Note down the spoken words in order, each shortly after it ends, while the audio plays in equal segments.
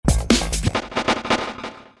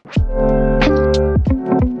Hey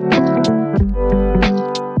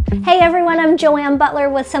everyone, I'm Joanne Butler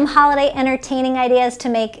with some holiday entertaining ideas to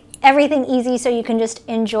make everything easy so you can just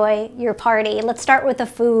enjoy your party. Let's start with the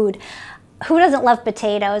food. Who doesn't love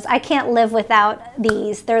potatoes? I can't live without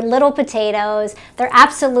these. They're little potatoes. They're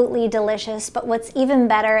absolutely delicious, but what's even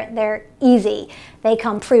better, they're easy. They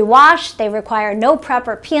come pre-washed, they require no prep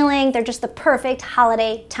or peeling. They're just the perfect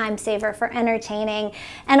holiday time saver for entertaining.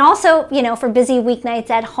 And also, you know, for busy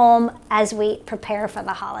weeknights at home as we prepare for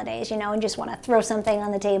the holidays, you know, and just want to throw something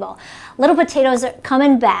on the table. Little potatoes come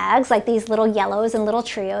in bags, like these little yellows and little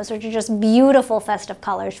trios, which are just beautiful festive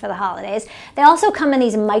colors for the holidays. They also come in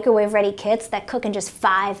these microwave-ready kits that cook in just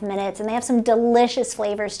 5 minutes, and they have some delicious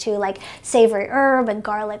flavors too, like savory herb and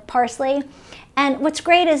garlic parsley. And what's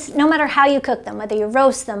great is no matter how you cook them, whether you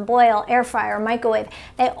roast them, boil, air fry, or microwave,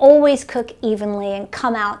 they always cook evenly and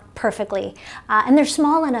come out perfectly. And they're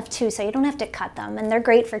small enough too, so you don't have to cut them. And they're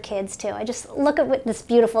great for kids too. I just look at what this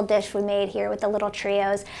beautiful dish we made here with the little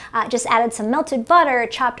trios. Just added some melted butter,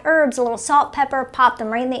 chopped herbs, a little salt, pepper, popped them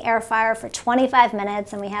right in the air fryer for 25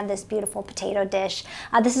 minutes, and we have this beautiful potato dish.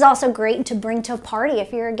 This is also great to bring to a party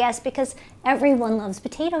if you're a guest, because everyone loves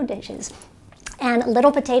potato dishes. And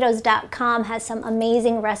littlepotatoes.com has some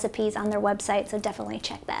amazing recipes on their website, so definitely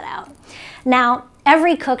check that out. Now,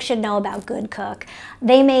 every cook should know about Good Cook.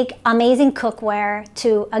 They make amazing cookware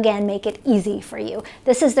to, again, make it easy for you.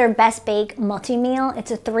 This is their Best Bake Multi-Meal. It's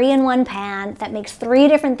a 3-in-1 pan that makes 3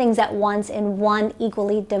 different things at once in one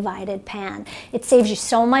equally divided pan. It saves you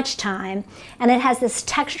so much time, and it has this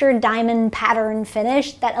textured diamond pattern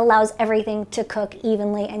finish that allows everything to cook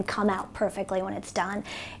evenly and come out perfectly when it's done.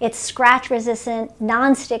 It's scratch-resistant,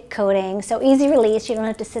 non-stick coating, so easy release. You don't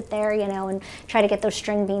have to sit there, you know, and try to get those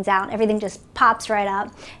string beans out. Everything just pops right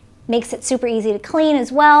up. Makes it super easy to clean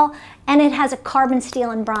as well. And it has a carbon steel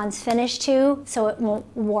and bronze finish too, so it won't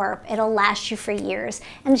warp. It'll last you for years.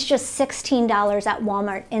 And it's just $16 at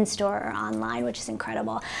Walmart in-store or online, which is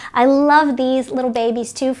incredible. I love these little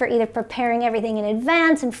babies too for either preparing everything in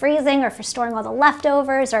advance and freezing, or for storing all the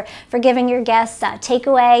leftovers, or for giving your guests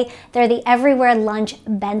takeaway. They're the Everywhere Lunch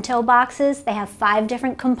bento boxes. They have 5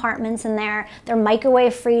 different compartments in there. They're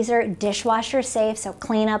microwave, freezer, dishwasher safe, so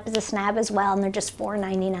cleanup is a snap as well, and they're just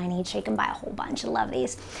 $4.99 each. You can buy a whole bunch. I love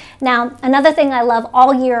these. Now, another thing I love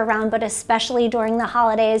all year round, but especially during the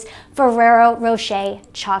holidays, Ferrero Rocher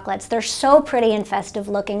chocolates. They're so pretty and festive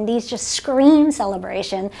looking. These just scream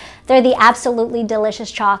celebration. They're the absolutely delicious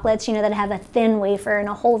chocolates, you know, that have a thin wafer and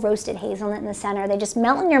a whole roasted hazelnut in the center. They just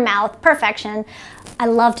melt in your mouth, perfection. I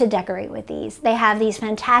love to decorate with these. They have these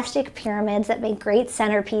fantastic pyramids that make great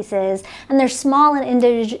centerpieces, and they're small and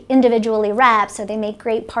individually wrapped, so they make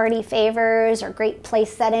great party favors or great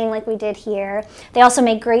place setting like we did here. They also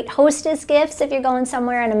make great hostess gifts if you're going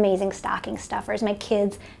somewhere, and amazing stocking stuffers. My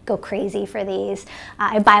kids go crazy for these.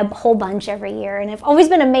 I buy a whole bunch every year, and I've always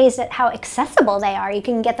been amazed at how accessible they are. You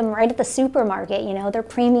can get them right at the supermarket, you know. They're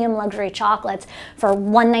premium luxury chocolates for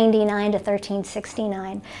 $1.99 to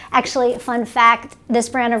 $13.69. Actually, fun fact, this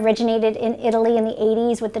brand originated in Italy in the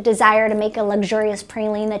 80s with the desire to make a luxurious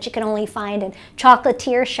praline that you can only find in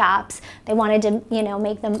chocolatier shops. They wanted to, you know,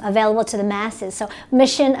 make them available to the masses. So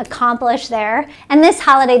mission accomplished there. And this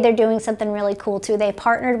holiday, they're doing something really cool too. They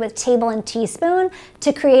partnered with Table and Teaspoon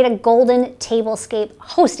to create a golden tablescape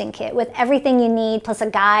hosting kit with everything you need, plus a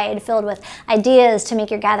guide filled with ideas to make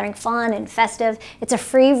your gathering fun and festive. It's a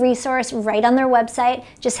free resource right on their website.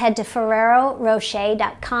 Just head to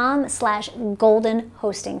ferrerorocher.com/golden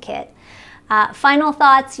hosting kit. Final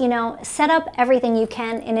thoughts, you know, set up everything you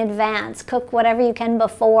can in advance. Cook whatever you can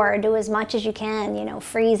before, do as much as you can, you know,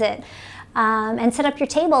 freeze it. And set up your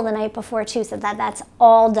table the night before too, so that that's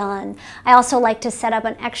all done. I also like to set up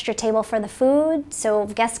an extra table for the food, so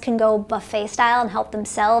guests can go buffet style and help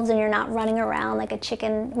themselves, and you're not running around like a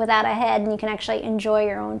chicken without a head, and you can actually enjoy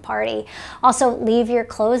your own party. Also, leave your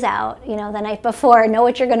clothes out, you know, the night before. Know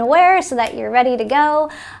what you're going to wear so that you're ready to go.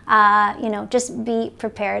 You know, just be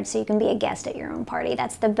prepared so you can be a guest at your own party.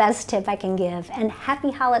 That's the best tip I can give. And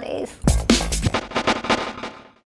happy holidays.